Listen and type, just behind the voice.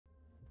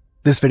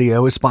This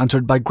video is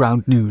sponsored by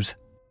Ground News.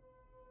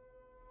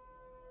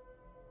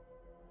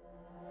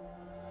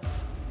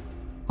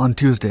 On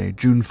Tuesday,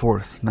 June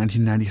 4th,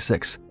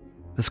 1996,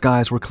 the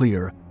skies were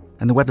clear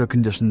and the weather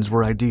conditions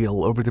were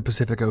ideal over the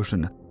Pacific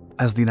Ocean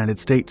as the United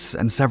States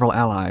and several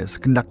allies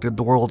conducted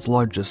the world's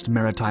largest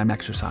maritime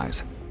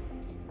exercise.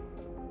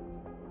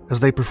 As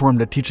they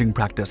performed a teaching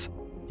practice,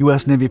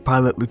 U.S. Navy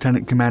pilot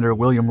Lieutenant Commander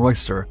William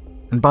Royster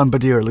and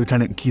bombardier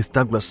Lieutenant Keith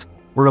Douglas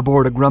were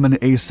aboard a Grumman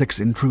A-6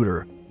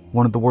 Intruder,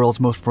 one of the world's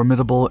most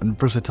formidable and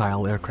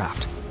versatile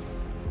aircraft.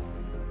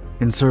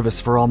 In service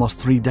for almost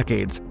 3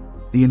 decades,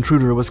 the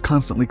Intruder was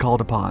constantly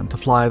called upon to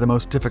fly the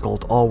most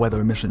difficult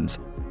all-weather missions,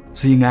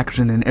 seeing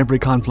action in every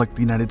conflict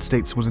the United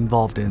States was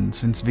involved in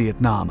since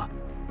Vietnam.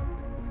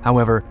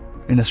 However,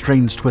 in a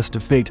strange twist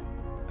of fate,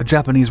 a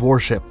Japanese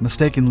warship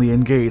mistakenly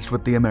engaged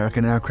with the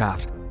American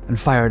aircraft and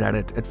fired at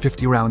it at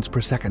 50 rounds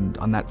per second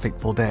on that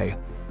fateful day.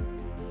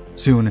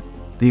 Soon,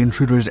 the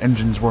Intruder's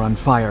engines were on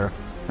fire,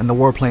 and the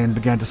warplane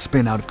began to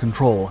spin out of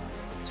control,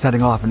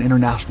 setting off an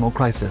international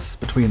crisis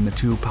between the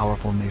two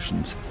powerful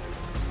nations.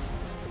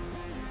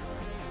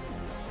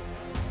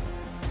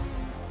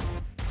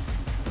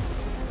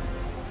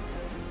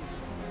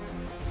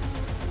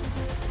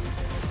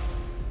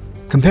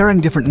 Comparing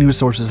different news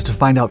sources to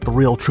find out the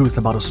real truth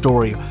about a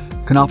story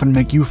can often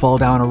make you fall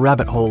down a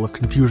rabbit hole of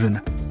confusion.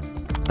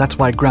 That's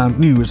why Ground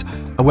News,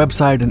 a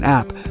website and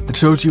app that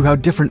shows you how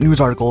different news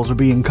articles are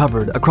being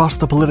covered across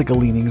the political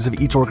leanings of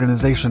each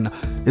organization,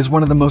 is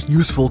one of the most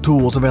useful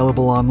tools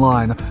available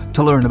online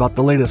to learn about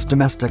the latest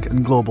domestic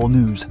and global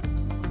news.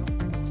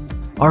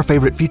 Our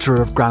favorite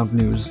feature of Ground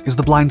News is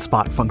the blind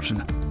spot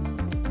function.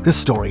 This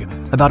story,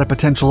 about a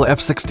potential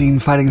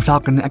F-16 Fighting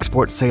Falcon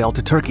export sale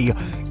to Turkey,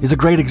 is a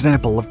great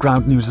example of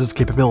Ground News'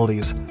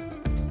 capabilities.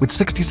 With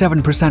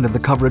 67% of the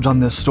coverage on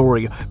this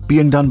story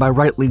being done by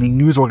right-leaning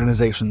news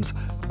organizations,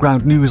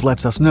 Ground News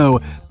lets us know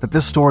that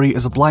this story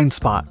is a blind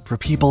spot for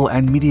people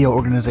and media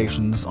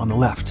organizations on the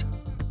left.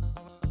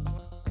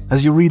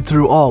 As you read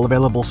through all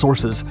available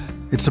sources,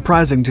 it's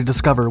surprising to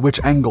discover which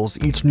angles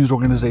each news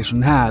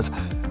organization has,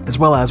 as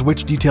well as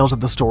which details of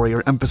the story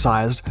are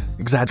emphasized,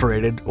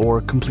 exaggerated, or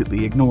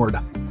completely ignored.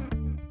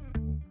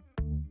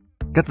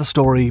 Get the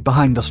story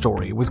behind the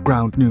story with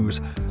Ground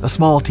News, a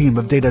small team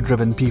of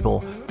data-driven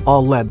people,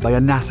 all led by a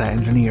NASA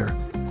engineer.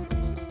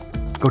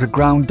 Go to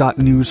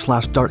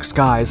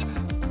ground.news/darkskies,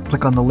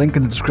 click on the link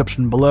in the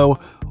description below,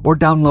 or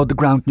download the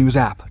Ground News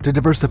app to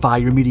diversify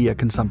your media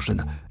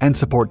consumption and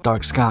support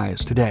Dark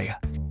Skies today.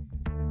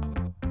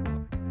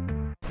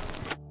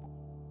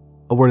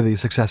 A worthy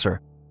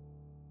successor.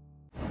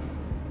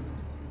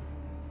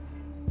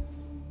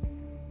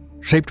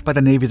 Shaped by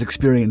the Navy's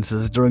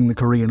experiences during the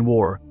Korean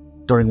War,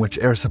 during which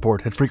air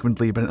support had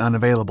frequently been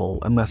unavailable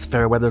unless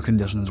fair weather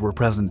conditions were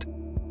present,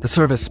 the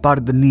service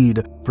spotted the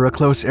need for a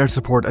close air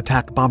support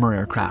attack bomber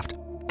aircraft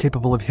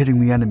capable of hitting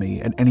the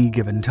enemy at any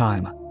given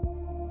time.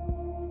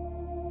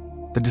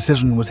 The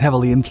decision was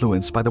heavily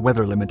influenced by the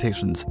weather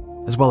limitations,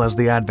 as well as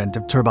the advent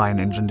of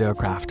turbine-engined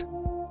aircraft.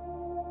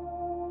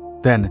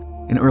 Then,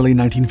 in early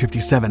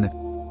 1957,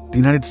 the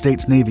United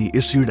States Navy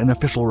issued an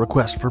official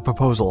request for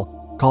proposal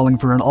calling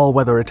for an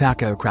all-weather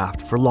attack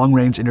aircraft for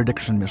long-range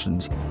interdiction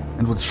missions,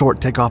 and with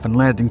short takeoff and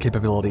landing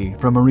capability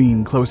for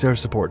marine close air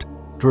support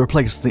to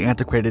replace the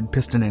antiquated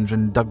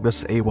piston-engined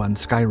Douglas A-1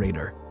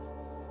 Skyraider.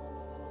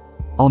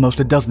 Almost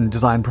a dozen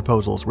design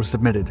proposals were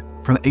submitted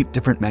from 8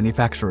 different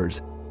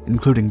manufacturers,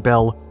 including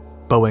Bell,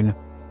 Boeing,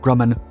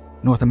 Grumman,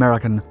 North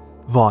American,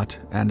 Vought,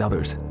 and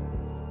others.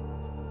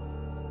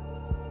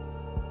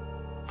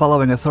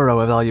 Following a thorough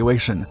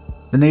evaluation,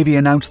 the Navy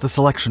announced the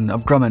selection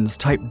of Grumman's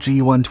Type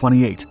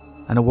G128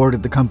 and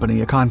awarded the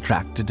company a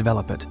contract to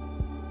develop it.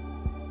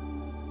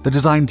 The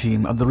design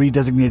team of the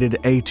redesignated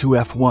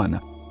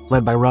A2F1,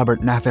 led by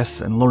Robert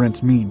Nafis and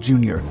Lawrence Meade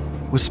Jr.,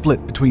 was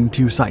split between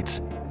 2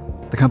 sites,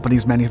 the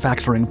company's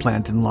manufacturing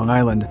plant in Long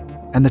Island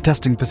and the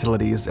testing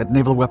facilities at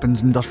Naval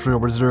Weapons Industrial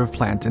Reserve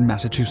Plant in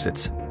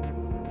Massachusetts.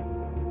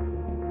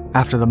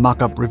 After the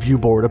mock-up review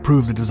board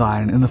approved the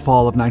design in the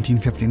fall of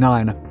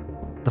 1959,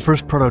 the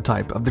first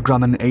prototype of the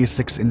Grumman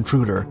A-6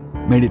 Intruder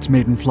made its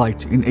maiden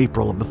flight in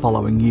April of the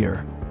following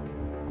year.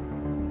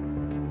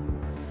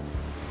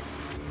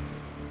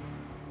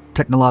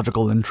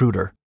 Technological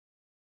Intruder.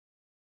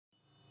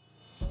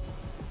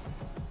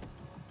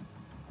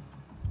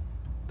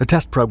 The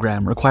test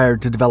program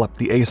required to develop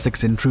the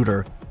A-6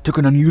 Intruder took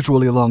an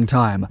unusually long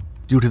time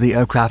due to the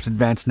aircraft's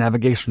advanced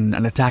navigation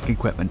and attack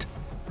equipment,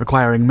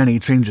 requiring many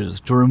changes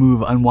to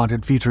remove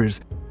unwanted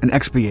features and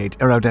expiate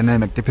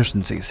aerodynamic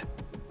deficiencies.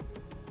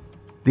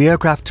 The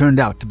aircraft turned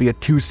out to be a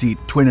 2-seat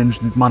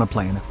twin-engined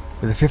monoplane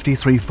with a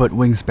 53-foot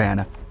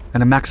wingspan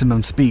and a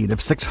maximum speed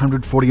of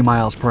 640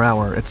 miles per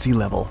hour at sea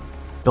level,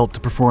 built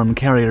to perform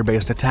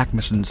carrier-based attack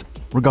missions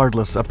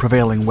regardless of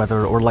prevailing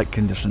weather or light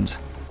conditions.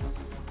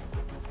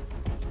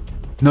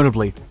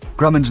 Notably,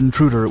 Grumman's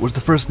Intruder was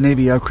the first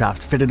Navy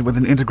aircraft fitted with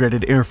an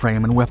integrated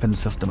airframe and weapons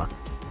system,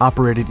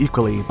 operated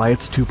equally by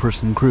its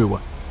 2-person crew,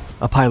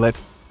 a pilot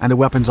and a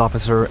weapons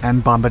officer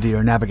and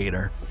bombardier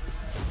navigator.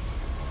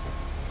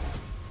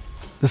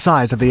 The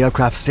size of the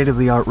aircraft's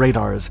state-of-the-art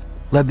radars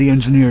led the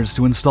engineers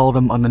to install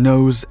them on the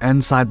nose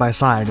and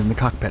side-by-side in the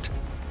cockpit.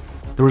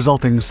 The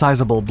resulting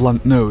sizable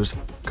blunt nose,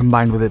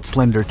 combined with its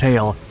slender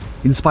tail,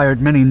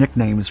 inspired many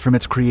nicknames from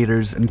its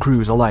creators and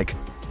crews alike,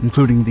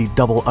 including the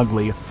Double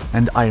Ugly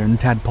and Iron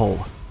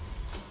Tadpole.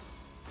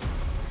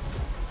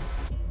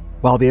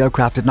 While the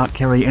aircraft did not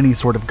carry any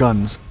sort of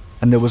guns,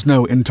 and there was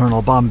no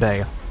internal bomb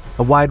bay,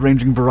 a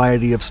wide-ranging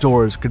variety of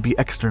stores could be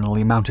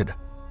externally mounted.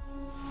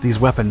 These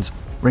weapons,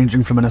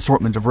 ranging from an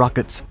assortment of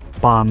rockets,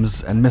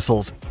 bombs, and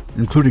missiles,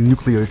 including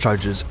nuclear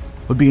charges,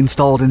 would be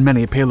installed in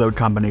many payload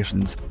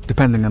combinations,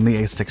 depending on the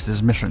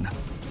A-6's mission.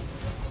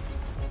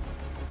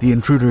 The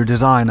Intruder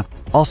design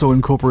also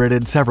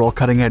incorporated several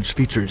cutting-edge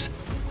features,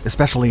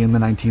 especially in the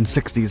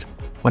 1960s,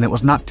 when it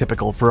was not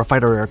typical for a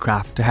fighter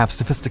aircraft to have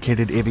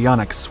sophisticated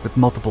avionics with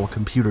multiple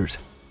computers.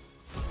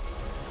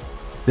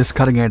 This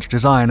cutting-edge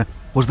design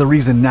was the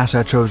reason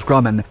NASA chose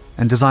Grumman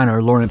and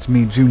designer Lawrence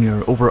Meade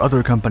Jr. over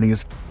other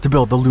companies to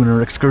build the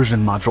Lunar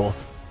Excursion Module,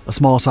 a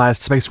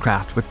small-sized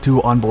spacecraft with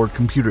 2 onboard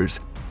computers,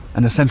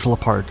 an essential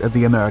part of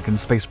the American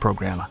space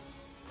program.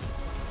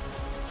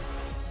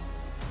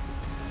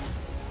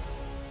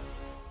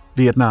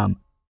 Vietnam.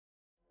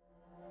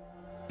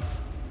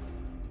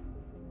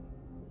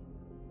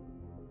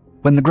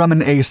 When the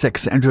Grumman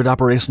A-6 entered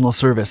operational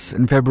service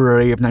in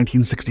February of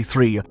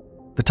 1963,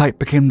 the type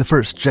became the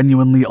first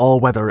genuinely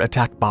all-weather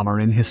attack bomber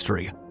in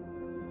history.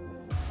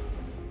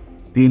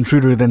 The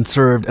Intruder then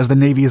served as the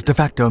Navy's de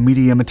facto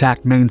medium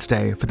attack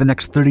mainstay for the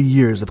next 30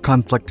 years of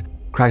conflict,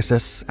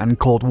 crisis, and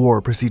Cold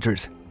War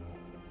procedures.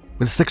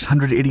 With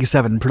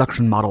 687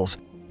 production models,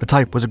 the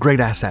type was a great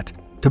asset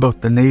to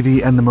both the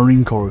Navy and the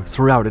Marine Corps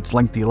throughout its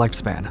lengthy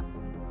lifespan.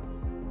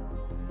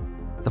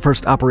 The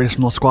first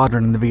operational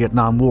squadron in the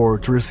Vietnam War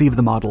to receive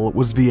the model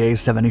was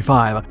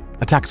VA-75,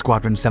 Attack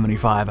Squadron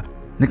 75,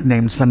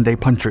 nicknamed Sunday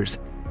Punchers,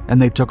 and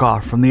they took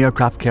off from the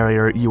aircraft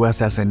carrier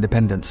USS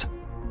Independence.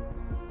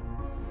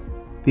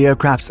 The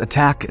aircraft's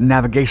attack and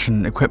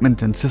navigation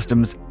equipment and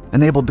systems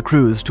enabled the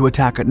crews to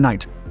attack at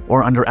night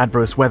or under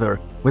adverse weather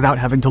without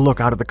having to look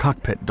out of the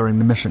cockpit during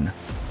the mission.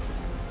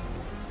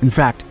 In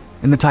fact,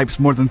 in the type's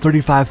more than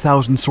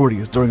 35,000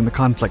 sorties during the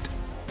conflict,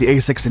 the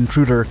A-6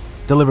 Intruder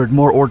delivered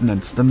more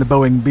ordnance than the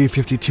Boeing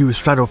B-52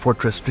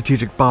 Stratofortress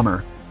strategic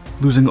bomber,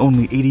 losing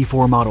only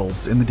 84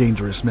 models in the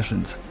dangerous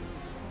missions.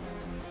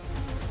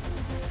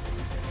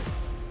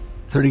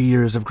 30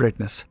 years of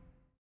greatness.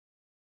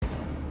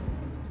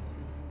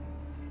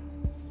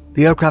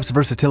 The aircraft's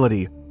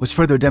versatility was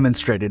further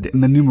demonstrated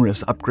in the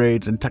numerous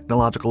upgrades and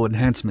technological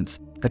enhancements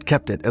that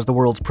kept it as the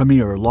world's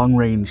premier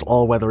long-range,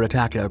 all-weather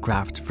attack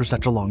aircraft for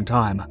such a long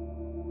time.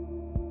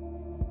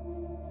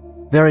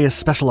 Various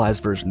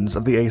specialized versions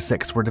of the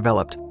A-6 were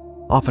developed,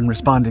 often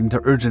responding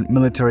to urgent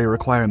military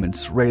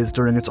requirements raised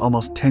during its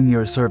almost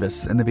 10-year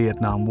service in the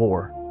Vietnam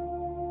War.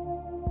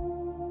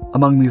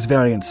 Among these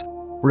variants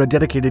were a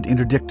dedicated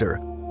interdictor,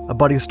 a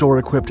buddy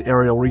store-equipped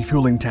aerial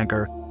refueling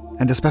tanker,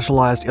 and a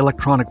specialized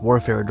electronic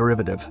warfare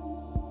derivative.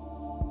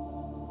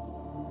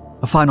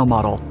 A final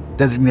model,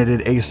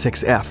 designated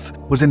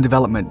A-6F, was in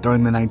development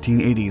during the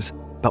 1980s,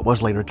 but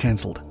was later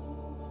cancelled.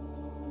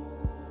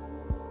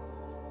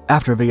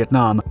 After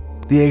Vietnam,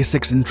 the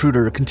A-6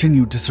 Intruder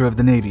continued to serve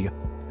the Navy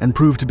and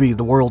proved to be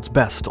the world's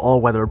best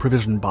all-weather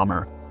provision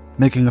bomber,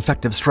 making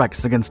effective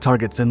strikes against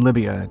targets in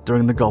Libya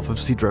during the Gulf of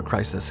Sidra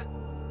crisis.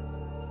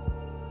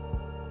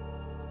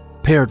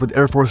 Paired with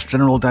Air Force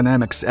General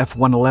Dynamics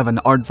F-111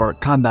 Aardvark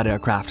combat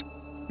aircraft,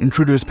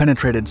 Intruders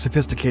penetrated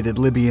sophisticated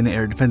Libyan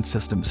air defense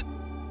systems.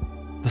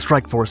 The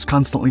strike force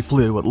constantly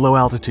flew at low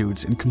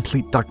altitudes in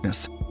complete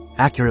darkness,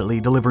 accurately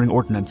delivering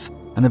ordnance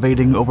and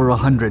evading over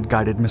 100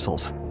 guided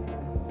missiles.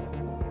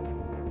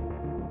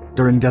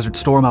 During Desert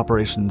Storm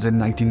operations in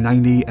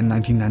 1990 and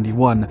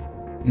 1991,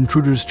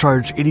 Intruders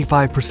charged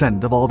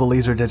 85% of all the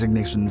laser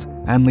designations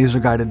and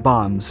laser-guided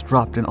bombs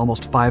dropped in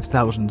almost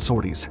 5,000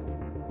 sorties.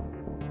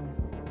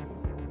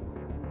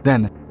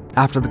 Then,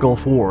 after the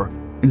Gulf War,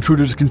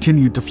 Intruders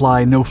continued to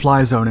fly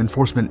no-fly zone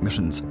enforcement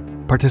missions,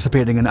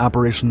 participating in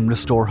Operation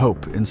Restore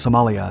Hope in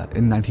Somalia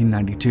in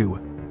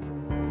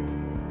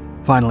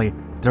 1992. Finally,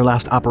 their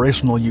last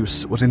operational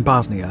use was in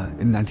Bosnia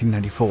in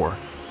 1994.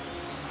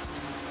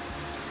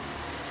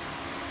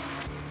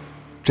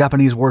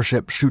 Japanese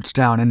warship shoots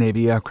down a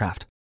Navy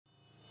aircraft.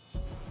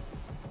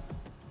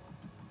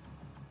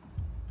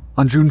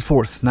 On June 4,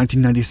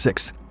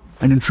 1996,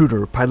 an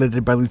Intruder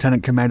piloted by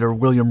Lieutenant Commander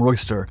William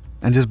Royster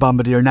and his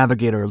bombardier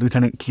navigator,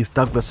 Lieutenant Keith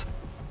Douglas,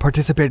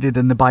 participated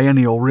in the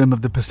biennial Rim of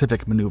the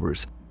Pacific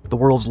maneuvers, the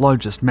world's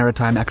largest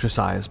maritime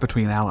exercise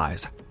between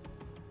allies.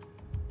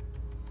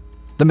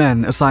 The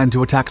men assigned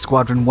to Attack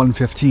Squadron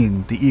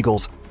 115, the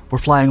Eagles, were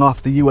flying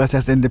off the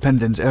USS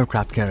Independence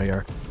aircraft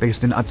carrier,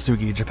 based in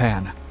Atsugi,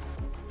 Japan.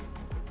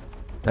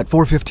 At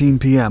 4:15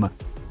 p.m.,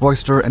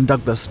 Royster and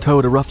Douglas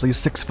towed a roughly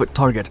 6-foot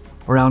target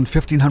around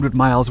 1,500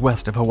 miles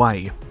west of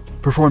Hawaii,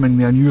 performing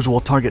the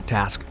unusual target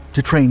task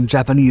to train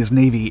Japanese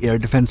Navy air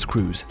defense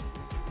crews.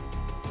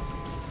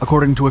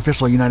 According to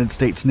official United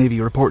States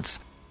Navy reports,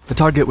 The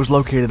target was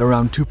located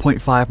around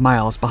 2.5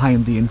 miles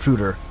behind the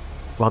Intruder,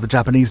 while the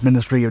Japanese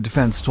Ministry of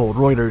Defense told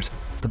Reuters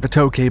that the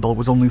tow cable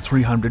was only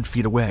 300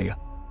 feet away.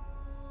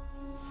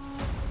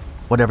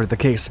 Whatever the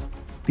case,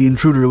 the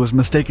Intruder was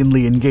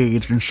mistakenly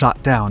engaged and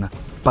shot down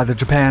by the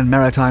Japan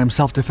Maritime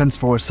Self-Defense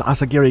Force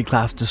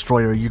Asagiri-class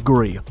destroyer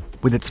Yuguri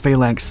with its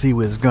Phalanx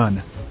Sea-Whiz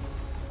gun.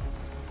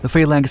 The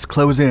Phalanx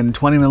close-in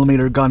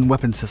 20mm gun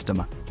weapon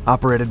system,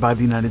 operated by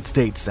the United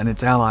States and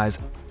its allies,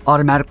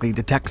 automatically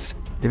detects,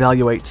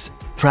 evaluates,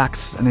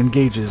 tracks, and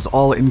engages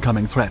all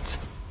incoming threats,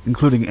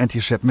 including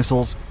anti-ship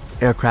missiles,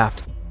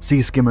 aircraft,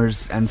 sea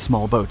skimmers, and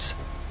small boats.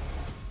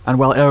 And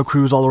while air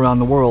crews all around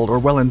the world are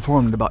well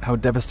informed about how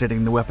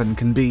devastating the weapon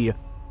can be,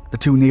 the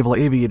two naval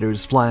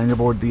aviators flying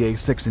aboard the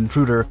A-6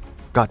 Intruder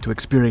got to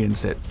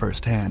experience it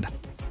firsthand.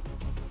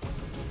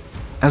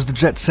 As the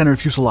jet's center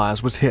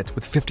fuselage was hit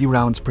with 50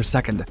 rounds per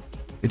second,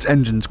 its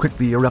engines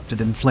quickly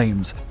erupted in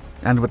flames,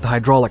 and with the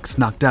hydraulics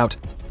knocked out,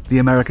 the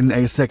American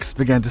A-6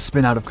 began to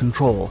spin out of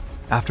control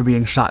after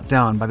being shot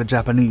down by the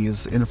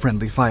Japanese in a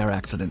friendly fire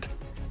accident.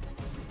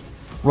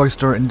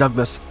 Royster and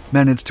Douglas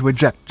managed to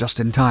eject just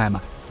in time,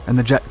 and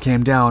the jet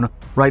came down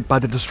right by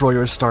the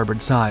destroyer's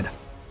starboard side.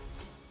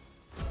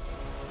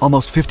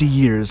 Almost 50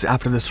 years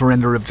after the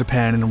surrender of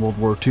Japan in World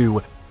War II,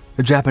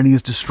 the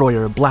Japanese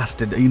destroyer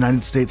blasted a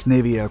United States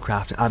Navy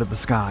aircraft out of the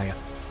sky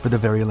for the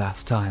very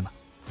last time.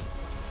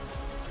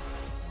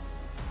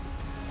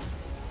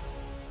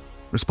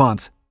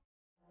 Response.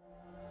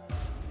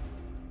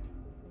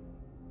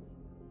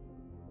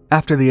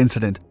 After the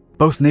incident,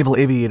 both naval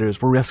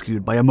aviators were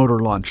rescued by a motor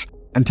launch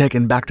and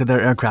taken back to their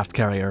aircraft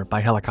carrier by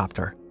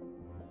helicopter.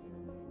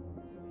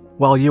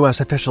 While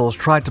U.S. officials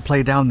tried to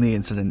play down the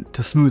incident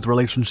to smooth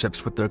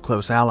relationships with their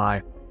close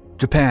ally,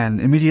 Japan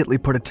immediately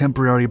put a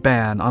temporary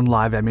ban on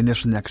live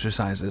ammunition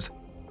exercises,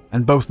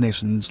 and both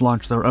nations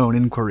launched their own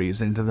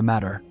inquiries into the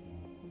matter.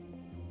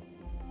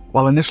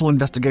 While initial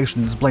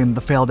investigations blamed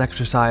the failed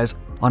exercise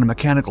on a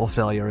mechanical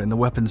failure in the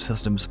weapons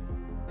systems,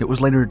 it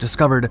was later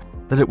discovered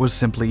that it was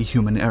simply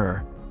human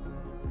error.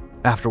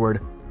 Afterward,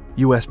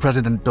 U.S.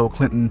 President Bill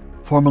Clinton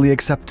formally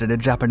accepted a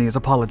Japanese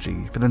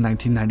apology for the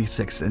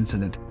 1996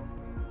 incident.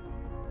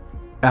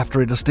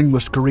 After a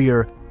distinguished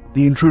career,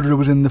 the Intruder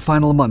was in the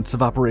final months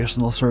of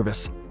operational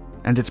service,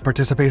 and its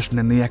participation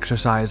in the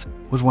exercise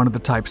was one of the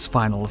type's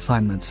final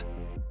assignments.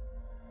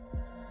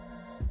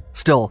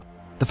 Still,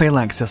 the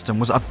Phalanx system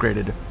was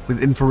upgraded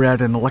with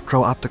infrared and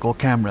electro-optical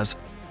cameras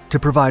to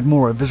provide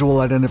more visual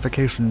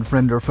identification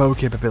friend or foe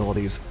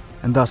capabilities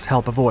and thus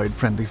help avoid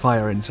friendly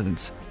fire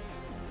incidents.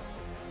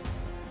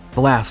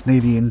 The last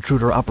Navy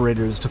Intruder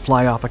operators to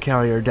fly off a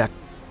carrier deck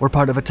were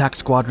part of Attack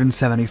Squadron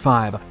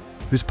 75,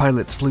 whose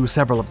pilots flew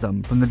several of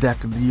them from the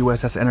deck of the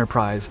USS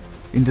Enterprise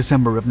in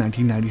December of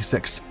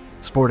 1996,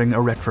 sporting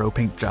a retro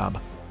paint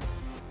job.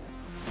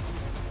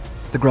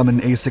 The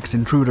Grumman A-6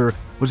 Intruder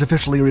was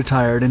officially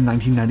retired in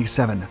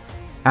 1997,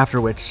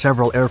 after which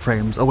several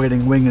airframes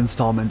awaiting wing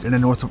installment in a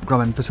Northrop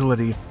Grumman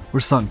facility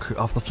were sunk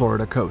off the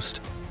Florida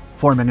coast,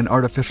 forming an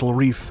artificial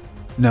reef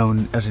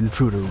known as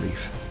Intruder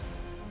Reef.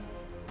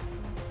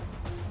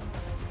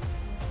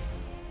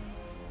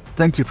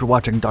 Thank you for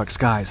watching Dark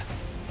Skies.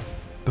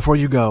 Before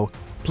you go,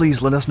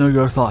 please let us know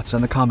your thoughts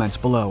in the comments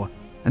below,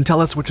 and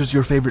tell us which is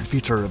your favorite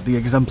feature of the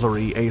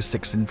exemplary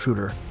A-6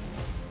 Intruder.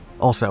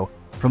 Also,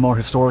 for more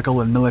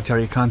historical and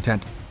military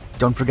content,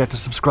 don't forget to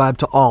subscribe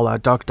to all our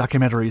Dark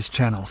Documentaries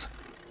channels,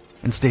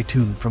 and stay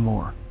tuned for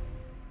more.